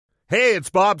Hey, it's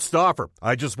Bob Stauffer.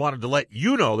 I just wanted to let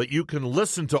you know that you can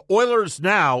listen to Oilers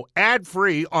Now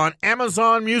ad-free on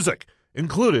Amazon Music,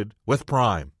 included with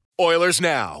Prime. Oilers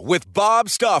Now with Bob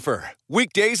Stauffer.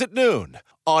 Weekdays at noon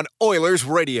on Oilers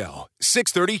Radio,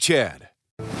 630 CHED.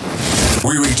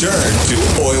 We return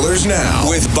to Oilers Now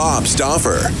with Bob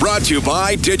Stauffer. Brought to you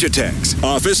by Digitex.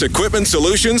 Office Equipment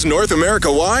Solutions North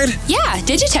America wide? Yeah,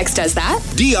 Digitex does that.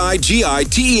 digitex.ca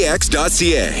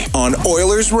on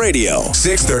Oilers Radio,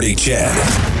 630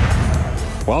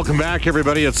 CHED. Welcome back,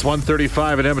 everybody. It's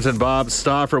 1:35 in Edmonton. Bob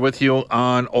Stauffer with you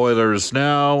on Oilers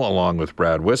Now, along with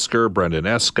Brad Whisker, Brendan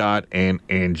Escott, and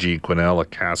Angie Quinnell, a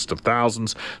cast of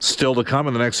thousands. Still to come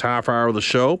in the next half hour of the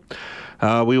show.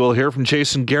 We will hear from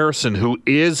Jason Garrison, who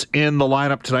is in the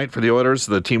lineup tonight for the Oilers.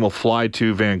 The team will fly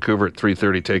to Vancouver at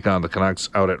 3:30, take on the Canucks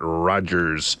out at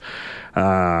Rogers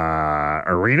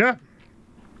Arena.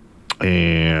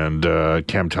 And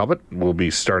Cam Talbot will be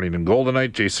starting in goal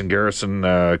tonight. Jason Garrison,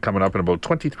 coming up in about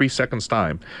 23 seconds'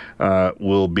 time,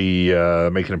 will be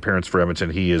making an appearance for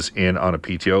Edmonton. He is in on a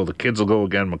PTO. The kids will go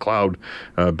again, McLeod,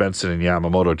 Benson, and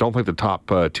Yamamoto. I don't think the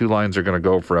top two lines are going to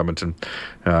go for Edmonton.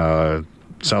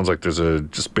 Sounds like there's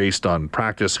just based on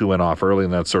practice, who went off early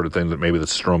and that sort of thing, that maybe the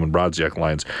Strome and Brodziak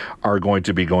lines are going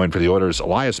to be going for the Oilers.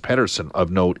 Elias Pettersson,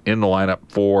 of note, in the lineup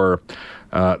for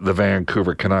the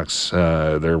Vancouver Canucks.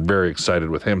 They're very excited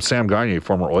with him. Sam Gagner,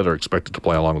 former Oiler, expected to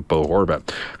play along with Bo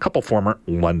Horvat. A couple former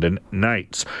London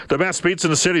Knights. The best pizza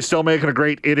in the city, still making it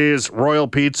great. It is Royal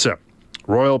Pizza.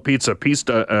 Royal Pizza,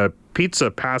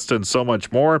 pizza, pasta, and so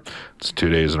much more. It's 2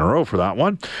 days in a row for that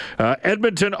one.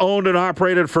 Edmonton owned and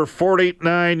operated for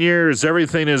 49 years.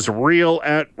 Everything is real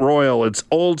at Royal. It's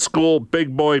old school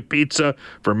big boy pizza.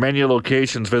 For menu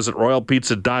locations, visit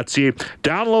royalpizza.ca.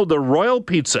 Download the Royal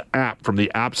Pizza app from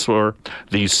the App Store.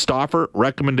 The Stauffer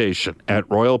recommendation at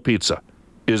Royal Pizza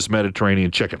is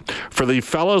Mediterranean chicken. For the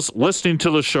fellas listening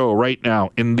to the show right now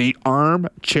in the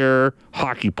armchair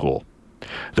hockey pool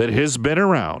that has been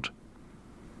around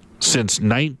since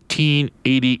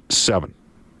 1987.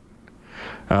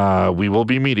 We will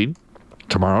be meeting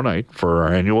tomorrow night for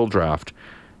our annual draft.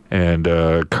 And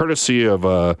courtesy of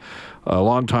a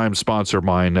longtime sponsor of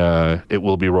mine, it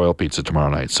will be Royal Pizza tomorrow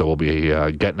night. So we'll be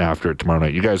getting after it tomorrow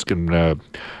night. You guys can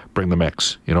bring the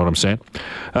mix. You know what I'm saying?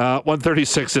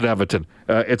 136 at Edmonton.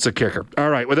 It's a kicker. All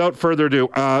right, without further ado,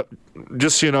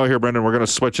 just so you know here, Brendan, we're going to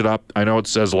switch it up. I know it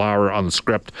says Lauer on the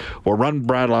script. We'll run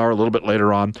Brad Lauer a little bit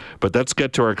later on, but let's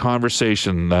get to our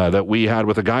conversation that we had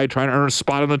with a guy trying to earn a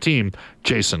spot on the team,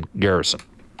 Jason Garrison.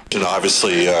 And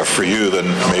obviously for you than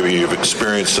maybe you've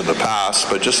experienced in the past,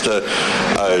 but just a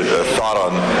thought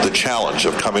on the challenge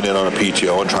of coming in on a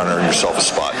PTO and trying to earn yourself a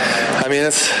spot. I mean,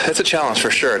 it's a challenge for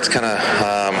sure. It's kind of,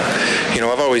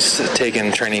 I've always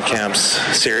taken training camps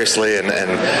seriously and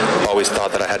always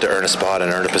thought that I had to earn a spot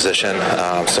and earn a position.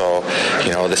 So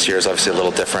this year is obviously a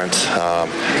little different, a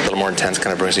little more intense,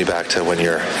 kind of brings me back to when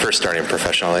you're first starting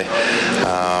professionally.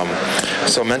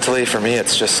 So mentally for me,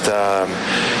 it's just,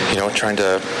 trying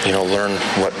to, learn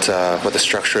what the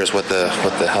structure is,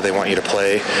 how they want you to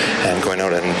play, and going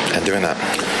out and doing that.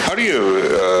 How do you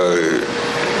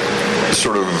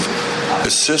sort of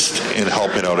assist in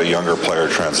helping out a younger player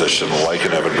transition like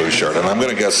an Evan Bouchard? And I'm going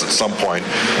to guess at some point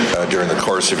during the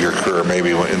course of your career,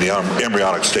 maybe in the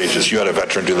embryonic stages, you had a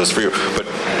veteran do this for you. But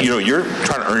you're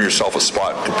trying to earn yourself a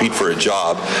spot, compete for a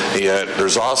job. Yet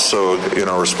there's also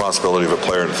responsibility of a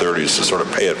player in the 30s to sort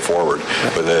of pay it forward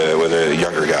with a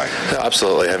younger guy. No,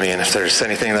 absolutely. I mean, if there's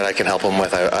anything that I can help him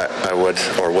with, I would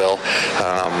or will.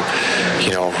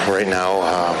 Right now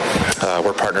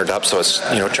we're partnered up, so it's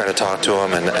trying to talk to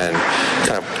him and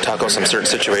kind of talk about some certain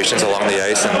situations along the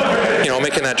ice, and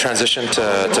making that transition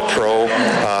to pro.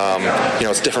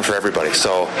 It's different for everybody.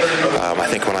 So I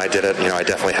think when I did it, I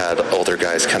definitely had older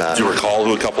guys kind of. Do you recall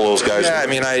who a couple of those guys were? Yeah, I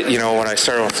mean, when I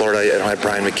started in Florida, I had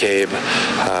Brian McCabe,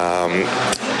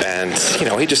 and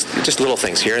he just little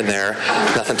things here and there,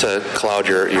 nothing to cloud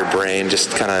your brain.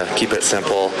 Just kind of keep it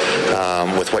simple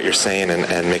with what you're saying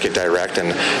and make it direct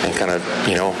and kind of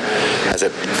as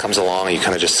it comes along, you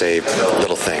kind of just say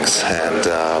little things, and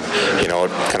it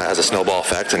kind of has a snowball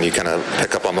effect, and you kind of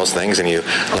pick up on those things and you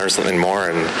learn something more,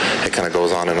 and it kind of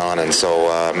goes on, and so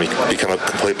you become a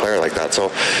complete player like that. So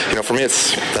for me,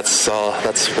 that's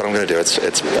what I'm going to do. I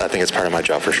think it's part of my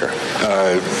job for sure.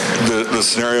 The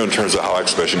scenario in terms of how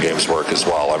exhibition games work as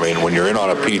well. I mean, when you're in on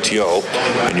a PTO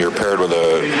and you're paired with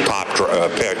a top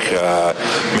pick,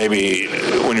 maybe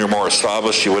when you're more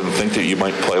established, you wouldn't think that you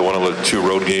might play one of the two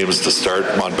road games to start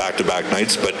on back-to-back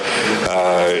nights. But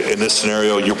in this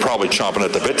scenario, you're probably chomping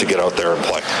at the bit to get out there and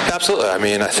play. Absolutely. I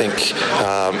mean, I think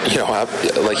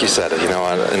like you said,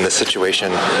 in this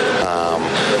situation,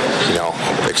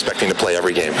 expecting to play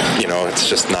every game. It's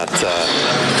just not.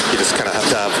 You just kind of have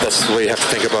to have. That's the way you have to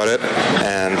think about it.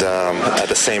 And at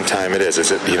the same time, it's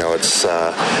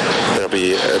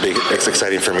it's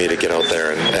exciting for me to get out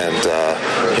there and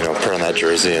put on that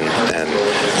jersey and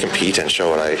compete and show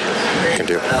what I can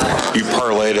do. You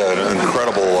parlayed an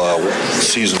incredible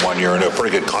season 1 year into a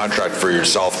pretty good contract for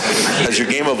yourself. Has your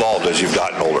game evolved as you've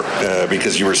gotten older?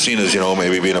 Because you were seen as,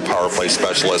 maybe being a power play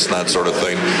specialist and that sort of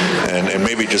thing. And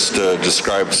maybe just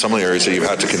describe some of the areas that you've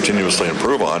had to continuously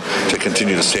improve on to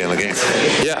continue to stay in the game.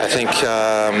 Yeah, I think,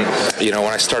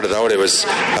 when I started out, it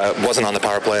wasn't on the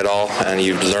power play at all. And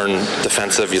you learn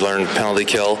defensive, you learn penalty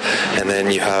kill, and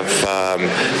then you have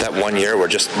that 1 year where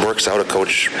it just works out. A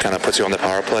coach kind of puts you on the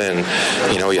power play, and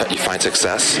you find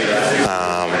success.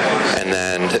 And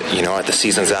then at the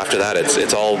seasons after that,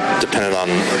 it's all dependent on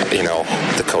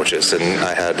the coaches. And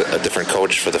I had a different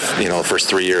coach for the first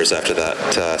 3 years after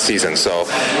that season. So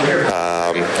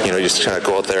you just kind of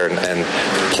go out there and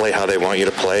play how they want you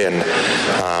to play. And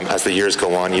as the years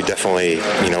go on, you definitely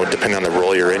depending on the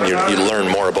role you're in, you learn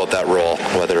more about that role.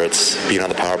 Whether it's being on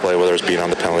the power play, whether it's being on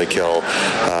the penalty kill,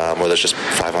 whether it's just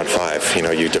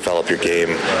 5-on-5. You develop your game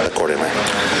accordingly.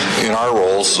 In our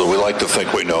roles, we like to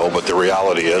think we know, but the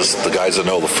reality is the guys that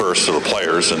know the first are the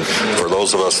players. And for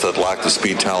those of us that lack the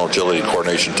speed, talent, agility,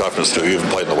 coordination, toughness to even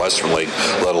play in the Western League,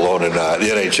 let alone in the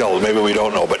NHL, maybe we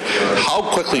don't know. But how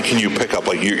quickly can you pick up?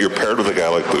 Like you're paired with a guy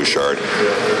like Bouchard.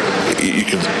 You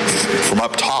can, from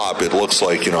up top, it looks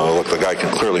like the guy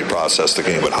can clearly process the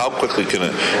game. But how quickly can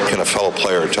a fellow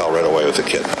player tell right away with a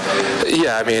kid?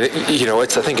 Yeah, I mean, I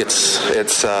think it's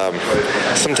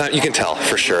sometimes you can tell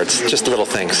for sure. It's just little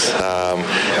things.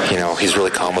 He's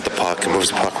really calm with the puck, moves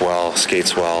the puck well,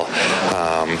 skates well.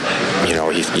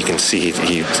 You can see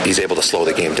he's able to slow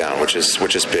the game down, which is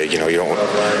big.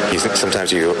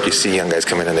 Sometimes you see young guys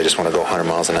come in and they just want to go 100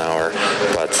 miles an hour,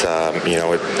 but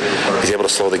he's able to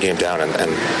slow the game down,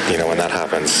 and when that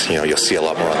happens, you'll see a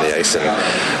lot more on the ice, and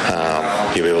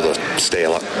you'll be able to stay a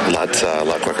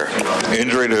lot quicker.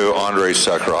 Injury to Andrei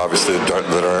Sekera, obviously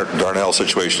the Darnell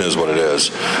situation is what it is,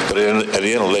 but at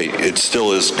the end of the day, it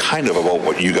still is kind of about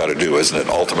what you got to do, isn't it,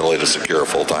 ultimately, to secure a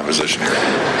full-time position here?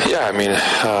 Yeah, I mean,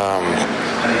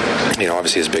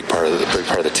 obviously he's a big part of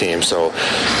the team. So,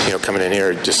 coming in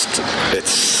here,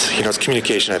 it's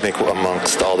communication, I think,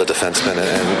 amongst all the defensemen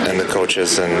and the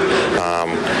coaches, and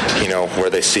where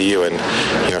they see you, and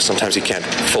sometimes you can't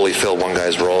fully fill one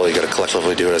guy's role. You got to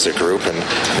collectively do it as a group, and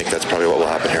I think that's probably what will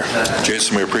happen here.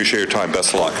 Jason, we appreciate your time.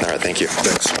 Best of luck. All right, thank you.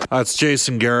 Thanks. That's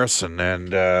Jason Garrison,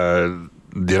 and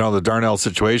the Darnell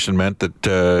situation meant that,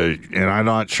 and I'm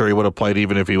not sure he would have played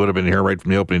even if he would have been here right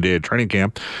from the opening day of training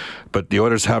camp, but the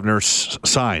Oilers have Nurse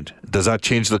signed. Does that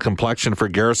change the complexion for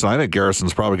Garrison? I think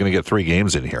Garrison's probably going to get 3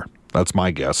 games in here. That's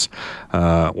my guess.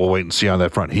 We'll wait and see on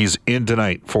that front. He's in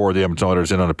tonight for the Edmonton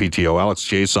Oilers, in on a PTO. Alex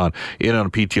Jason in on a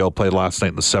PTO, played last night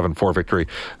in the 7-4 victory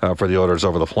for the Oilers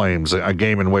over the Flames. A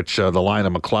game in which the line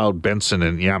of McLeod, Benson,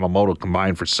 and Yamamoto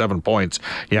combined for 7 points.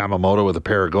 Yamamoto with a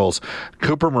pair of goals.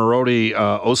 Cooper Marody,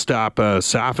 Ostap,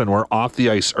 Safin were off the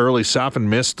ice early. Safin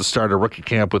missed the start of rookie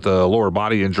camp with a lower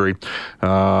body injury.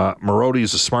 Marody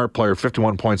is a smart player,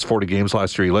 51 points, 40 games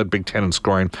last year. He led Big Ten in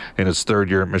scoring in his third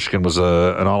year at Michigan, was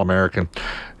an All-American.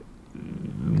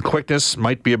 Quickness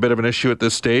might be a bit of an issue at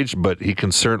this stage, but he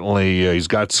can certainly, he's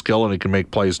got skill and he can make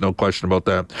plays, no question about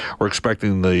that. We're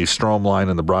expecting the Strome line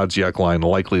and the Brodziak line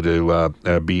likely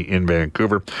to be in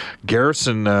Vancouver.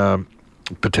 Garrison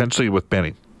potentially with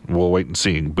Benny. We'll wait and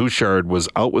see. Bouchard was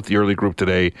out with the early group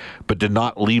today, but did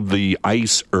not leave the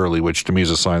ice early, which to me is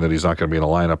a sign that he's not going to be in the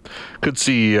lineup. Could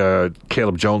see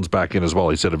Caleb Jones back in as well.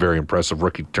 He's had a very impressive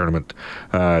rookie tournament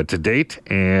to date,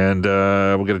 and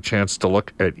we'll get a chance to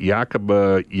look at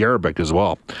Jakub Jerabek as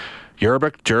well.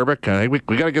 Jerabek, I think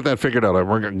we got to get that figured out.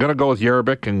 We're going to go with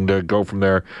Jerabek and go from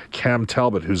there. Cam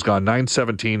Talbot, who's gone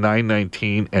 917,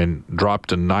 919, and dropped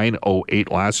to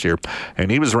 908 last year.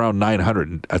 And he was around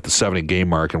 900 at the 70-game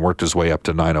mark and worked his way up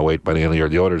to 908 by the end of the year.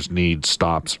 The Oilers need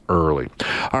stops early.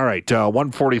 All right,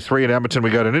 1:43 in Edmonton.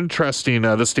 We got an interesting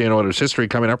This Day in Oilers history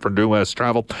coming up from Due West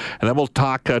Travel. And then we'll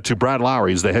talk to Brad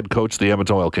Lowry. He's the head coach of the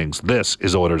Edmonton Oil Kings. This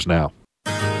is Oilers Now.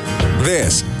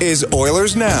 This is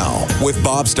Oilers Now with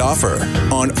Bob Stauffer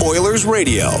on Oilers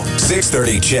Radio,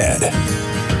 630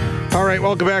 CHED. All right,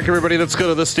 welcome back, everybody. Let's go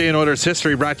to This Day in Oilers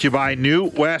History, brought to you by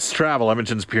New West Travel,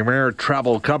 Edmonton's premier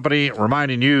travel company,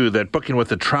 reminding you that booking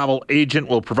with a travel agent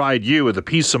will provide you with a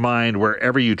peace of mind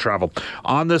wherever you travel.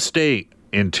 On this day,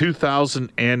 in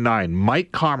 2009.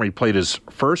 Mike Comrie played his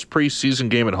first preseason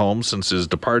game at home since his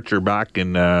departure back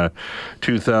in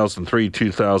 2003,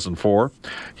 2004.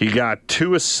 He got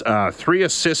 3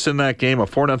 assists in that game, a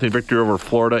 4-0 victory over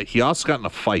Florida. He also got in a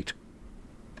fight.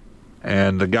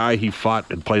 And the guy he fought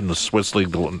had played in the Swiss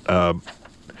League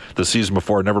the season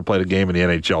before, never played a game in the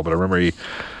NHL. But I remember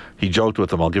he joked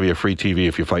with him, "I'll give you a free TV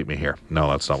if you fight me here." No,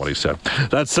 that's not what he said.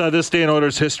 That's This Day in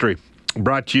Oilers History.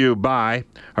 Brought to you by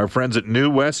our friends at New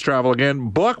West Travel. Again,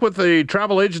 book with a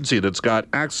travel agency that's got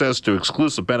access to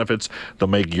exclusive benefits. They'll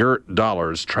make your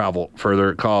dollars travel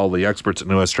further. Call the experts at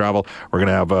New West Travel. We're going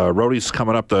to have roadies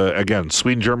coming up. Again,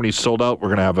 Sweden, Germany sold out. We're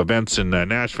going to have events in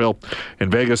Nashville, in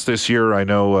Vegas this year. I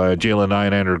know Jalen and I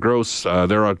and Andrew Gross,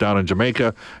 they're out down in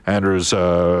Jamaica. Andrew's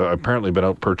apparently been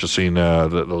out purchasing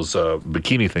those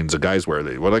bikini things the guys wear.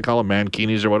 What do they call them,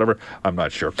 mankinis or whatever? I'm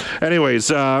not sure. Anyways,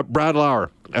 Brad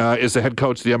Lauer is the head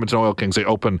coach of the Edmonton Oil Kings. They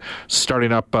open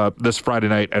starting up this Friday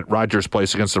night at Rogers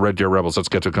Place against the Red Deer Rebels. Let's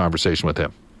get to a conversation with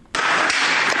him.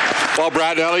 Well,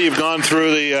 Brad Daly, you've gone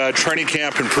through the training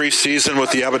camp and preseason with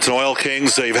the Edmonton Oil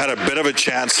Kings. You've had a bit of a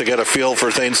chance to get a feel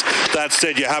for things. That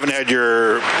said, you haven't had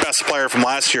your best player from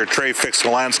last year, Trey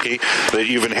Fix-Molansky, that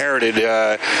you've inherited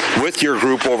with your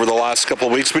group over the last couple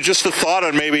of weeks. But just a thought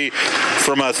on maybe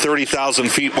from 30,000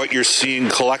 feet what you're seeing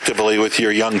collectively with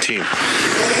your young team.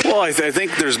 Well, I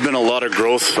think there's been a lot of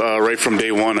growth right from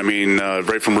day one. I mean,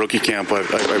 right from rookie camp,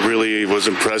 I really was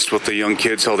impressed with the young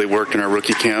kids, how they worked in our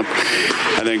rookie camp.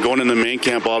 And then going in the main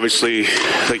camp, obviously,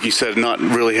 like you said, not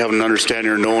really having an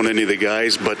understanding or knowing any of the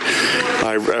guys, but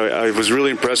I was really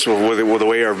impressed with the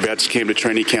way our vets came to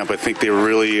training camp. I think they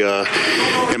really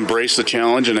embraced the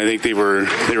challenge, and I think they were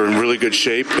in really good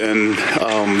shape, and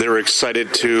they were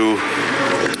excited to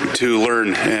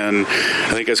learn. And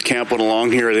I think as camp went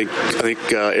along here, I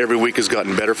think every week has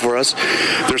gotten better for us.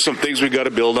 There's some things we got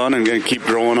to build on and keep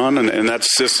growing on, and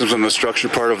that's systems and the structure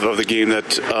part of the game, that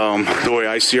the way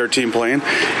I see our team playing,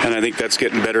 and I think that's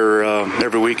getting better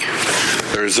every week.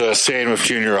 There's a saying with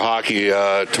junior hockey,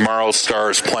 tomorrow's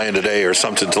stars playing today, or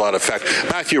something to that effect.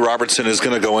 Matthew Robertson is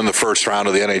going to go in the first round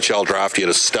of the NHL draft. He had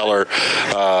a stellar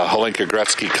Hlinka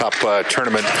Gretzky Cup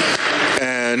tournament,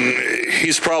 and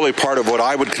he's probably part of what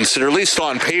I would consider, at least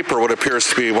on paper, what appears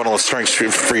to be one of the strengths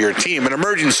for your team. An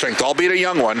emerging strength, albeit a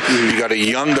young one. You got a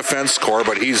young defense core,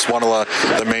 but he's one of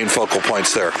the main focal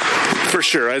points there. For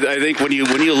sure. I think when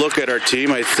you look at our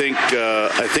team, I think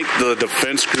the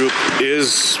defense group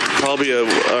is probably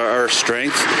our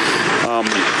strength.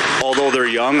 Although they're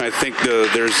young, I think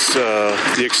there's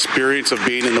the experience of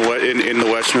being in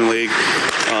the Western League,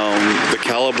 the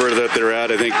caliber that they're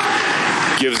at, I think,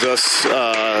 gives us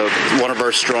one of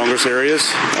our strongest areas.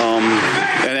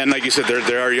 And then, like you said,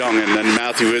 they are young, and then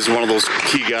Matthew is one of those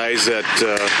key guys that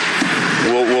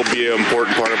will be an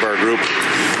important part of our group.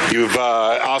 You've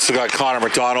also got Connor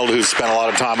McDonald, who's spent a lot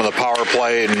of time on the power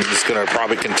play and is going to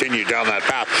probably continue down that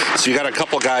path. So you got a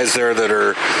couple guys there that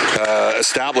are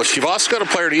established. You've also got a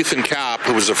player, Ethan Kapp,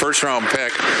 who was a first-round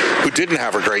pick, who didn't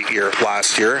have a great year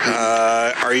last year.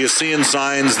 Are you seeing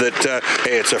signs that,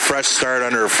 hey, it's a fresh start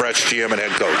under a fresh GM and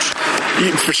head coach?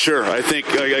 Yeah, for sure. I think,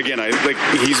 again,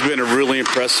 he's been really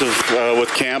impressive with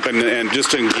camp and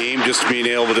just in game, just being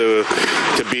able to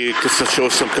show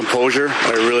some composure.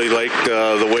 I really like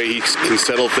the way he can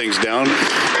settle things down.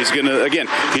 He's gonna, again,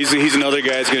 he's another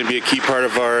guy that's going to be a key part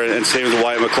of our, and same with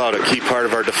Wyatt McLeod, a key part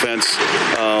of our defense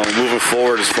moving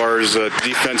forward as far as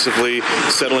defensively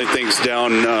settling things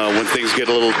down when things get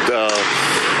a little,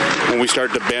 when we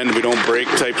start to bend, we don't break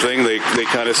type thing. They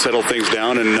kind of settle things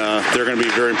down, and they're going to be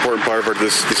a very important part of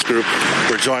this group.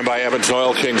 We're joined by Edmonton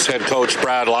Oil Kings head coach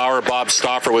Brad Lauer. Bob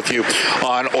Stauffer with you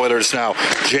on Oilers Now.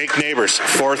 Jake Neighbours,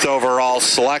 4th overall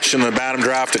selection in the Bantam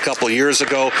draft a couple of years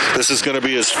ago. This is going to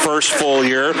be his first full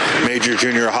year, major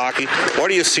junior hockey.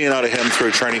 What are you seeing out of him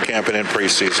through training camp and in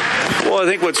preseason? Well, I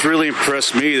think what's really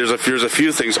impressed me, there's a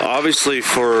few things. Obviously,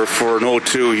 for an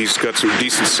 0-2, he's got some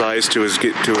decent size to his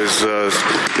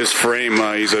frame.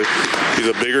 He's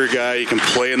a bigger guy. He can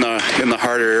play in the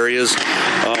harder areas.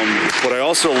 But I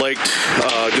also liked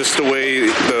just the way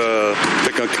the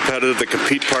competitive, the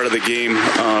compete part of the game,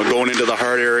 going into the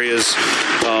hard areas,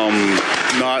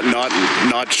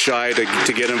 not shy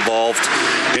to get involved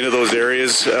into those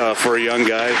areas for a young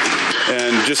guy,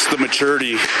 and just the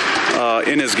maturity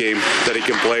in his game that he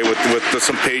can play with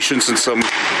some patience and some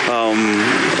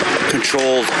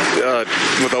control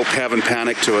without having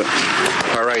panic to it.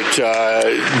 All right,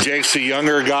 Jake's a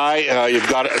younger guy. You've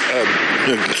got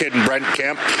a kid in Brent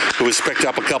Kemp who was picked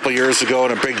up a couple years ago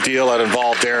in a big deal that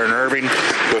involved Aaron Irving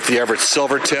with the Everett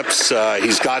Silvertips.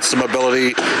 He's got some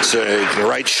ability, so the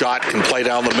right shot, can play play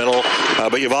down the middle.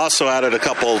 But you've also added a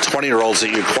couple 20-year-olds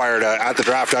that you acquired at the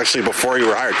draft, actually, before you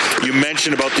were hired. You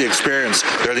mentioned about the experience.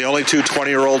 They're the only two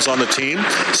 20-year-olds on the team.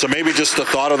 So maybe just the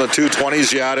thought on the two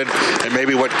 20s you added, and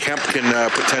maybe what Kemp can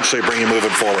potentially bring you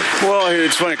moving forward. Well,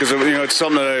 it's funny because it's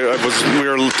something that we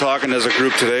were talking as a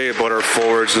group today about our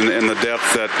forwards and the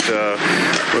depth that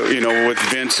with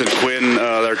Vince and Quinn,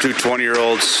 our two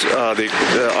 20-year-olds,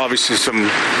 obviously some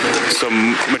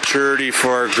maturity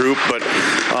for our group, but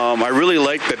I really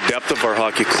like the depth of our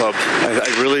hockey club.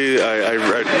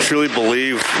 I truly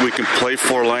believe we can play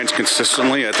four lines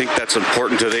consistently. I think that's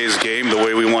important in today's game, the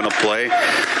way we want to play.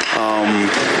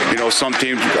 Some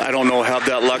teams, I don't know, have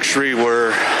that luxury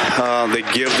where they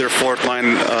give their fourth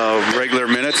line regular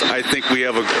minutes. I think we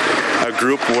have a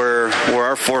group where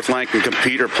our fourth line can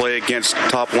compete or play against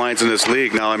top lines in this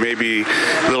league. Now, I may be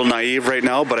a little naive right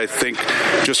now, but I think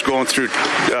just going through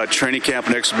training camp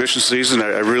and exhibition season,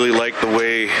 I really like the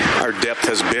way our depth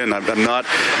has been.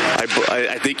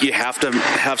 I think you have to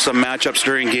have some matchups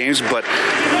during games, but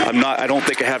I don't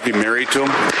think I have to be married to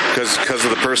them because of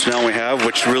the personnel we have,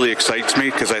 which really excites me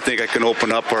because I think I can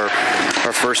open up our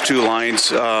first two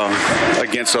lines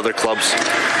against other clubs.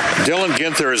 Dylan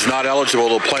Ginther is not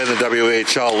eligible to play in the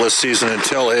WHL this season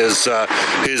until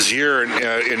his year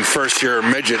in first year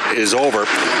midget is over.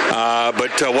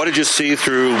 But what did you see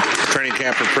through training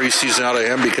camp and preseason out of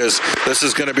him? Because this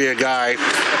is going to be a guy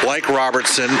like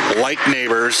Robertson, like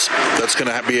Neighbors, that's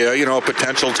going to be a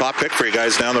potential top pick for you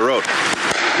guys down the road.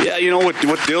 Yeah,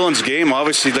 with Dylan's game,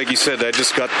 obviously, like you said, I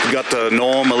just got to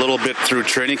know him a little bit through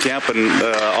training camp, and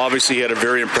obviously he had a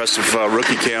very impressive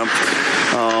rookie camp.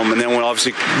 And then when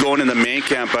obviously going in the main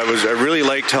camp, I really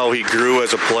liked how he grew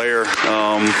as a player,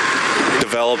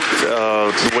 developed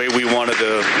the way we wanted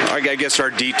to, I guess our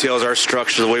details, our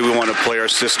structure, the way we want to play our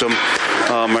system.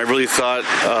 I really thought,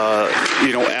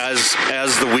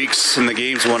 as the weeks and the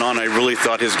games went on, I really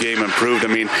thought his game improved. I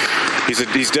mean,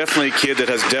 he's definitely a kid that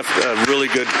has a really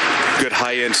good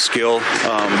high-end skill,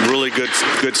 really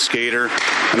good skater,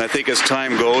 and I think as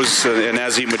time goes and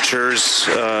as he matures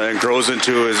and grows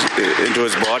into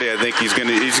his body, I think he's going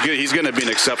to be an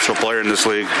exceptional player in this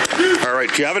league. All right,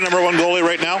 do you have a number one goalie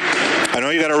right now? I know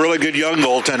you got a really good young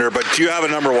goaltender, but do you have a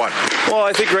number one? Well,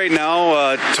 I think right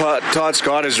now Todd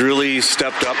Scott has really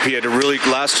stepped up. He had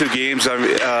last two games.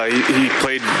 He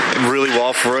played really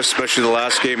well for us, especially the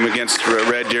last game against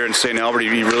Red Deer and St. Albert.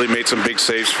 He really made some big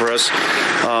saves for us.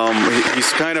 He's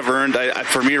kind of earned,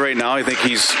 for me right now, I think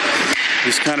he's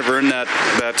kind of earned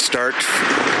that start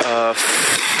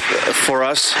for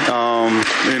us.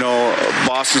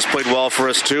 Boston's played well for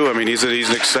us too. I mean, he's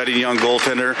an exciting young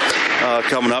goaltender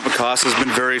coming up. Acosta's been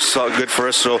very good for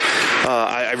us. So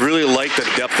I really like the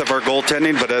depth of our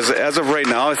goaltending. But as of right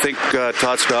now, I think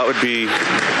Todd Scott would be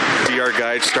our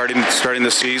guy starting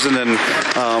the season. And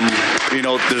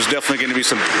there's definitely going to be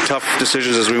some tough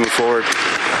decisions as we move forward.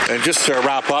 And just to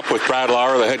wrap up with Brad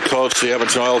Lauer, the head coach, the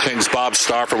Edmonton Oil Kings, Bob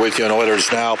Stauffer with you on Oilers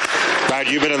Now. Brad,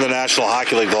 you've been in the National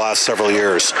Hockey League the last several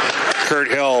years. Kurt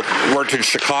Hill worked in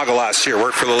Chicago last year,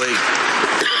 worked for the league.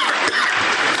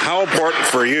 How important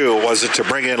for you was it to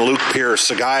bring in Luke Pierce,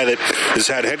 a guy that has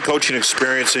had head coaching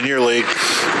experience in your league,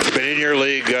 been in your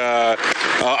league a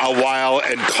while,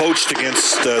 and coached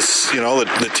against the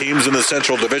teams in the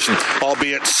Central Division,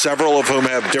 albeit several of whom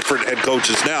have different head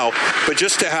coaches now. But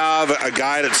just to have a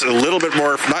guy that's a little bit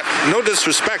more, no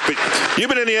disrespect, but you've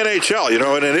been in the NHL,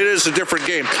 and it is a different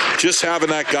game. Just having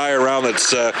that guy around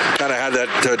that's kind of had that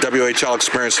WHL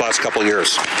experience the last couple of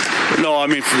years. No, I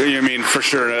mean for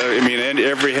sure.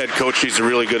 Every head coach needs a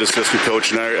really good assistant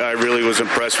coach, and I really was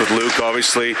impressed with Luke.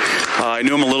 Obviously, I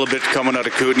knew him a little bit coming out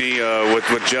of Kootenay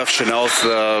with Jeff Chanel.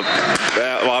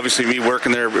 Obviously, me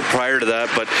working there prior to that,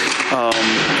 but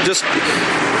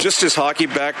just his hockey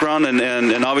background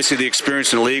and obviously the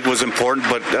experience in the league was important.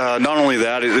 But not only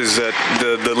that, is that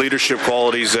the leadership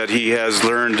qualities that he has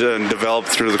learned and developed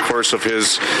through the course of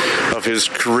his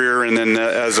career, and then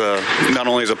not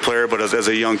only as a player but as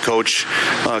a young coach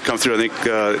come through. I think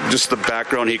just the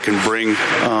background he can bring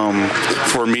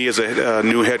for me as a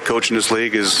new head coach in this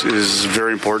league is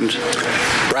very important.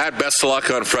 Brad, best of luck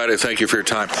on Friday. Thank you for your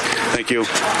time. Thank you.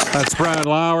 That's Brad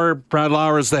Lauer. Brad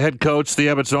Lauer is the head coach, the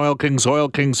Edmonton Oil Kings. Oil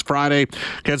Kings Friday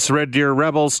against the Red Deer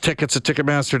Rebels. Tickets at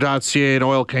Ticketmaster.ca and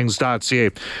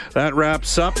OilKings.ca. That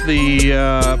wraps up the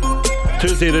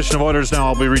Tuesday edition of Oilers Now.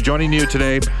 I'll be rejoining you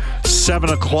today,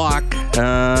 7 o'clock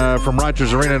from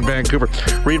Rogers Arena in Vancouver.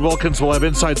 Reed Wilkins will have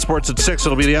Inside Sports at 6.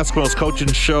 It'll be the Eskimos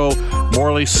coaching show.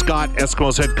 Morley Scott,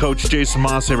 Eskimos head coach Jason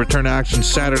Moss. They return to action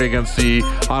Saturday against the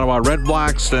Ottawa Red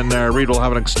Blacks. Then Reed will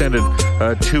have an extended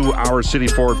 2-hour City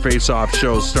Forward face-off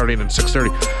show starting at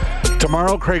 6:30.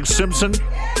 Tomorrow, Craig Simpson.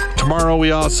 Tomorrow,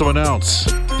 we also announce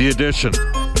the addition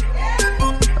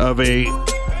of a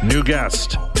new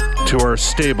guest to our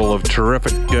stable of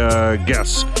terrific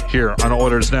guests here on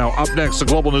Oilers Now. Up next, the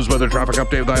Global News Weather Traffic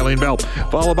Update with Eileen Bell.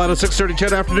 Followed by the 6:30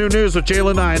 CHED Afternoon News with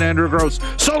Jalen Nye and Andrew Gross.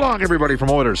 So long, everybody, from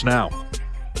Oilers Now.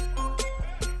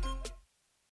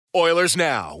 Oilers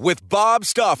Now with Bob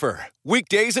Stauffer.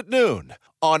 Weekdays at noon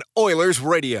on Oilers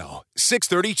Radio,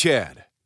 630 CHED.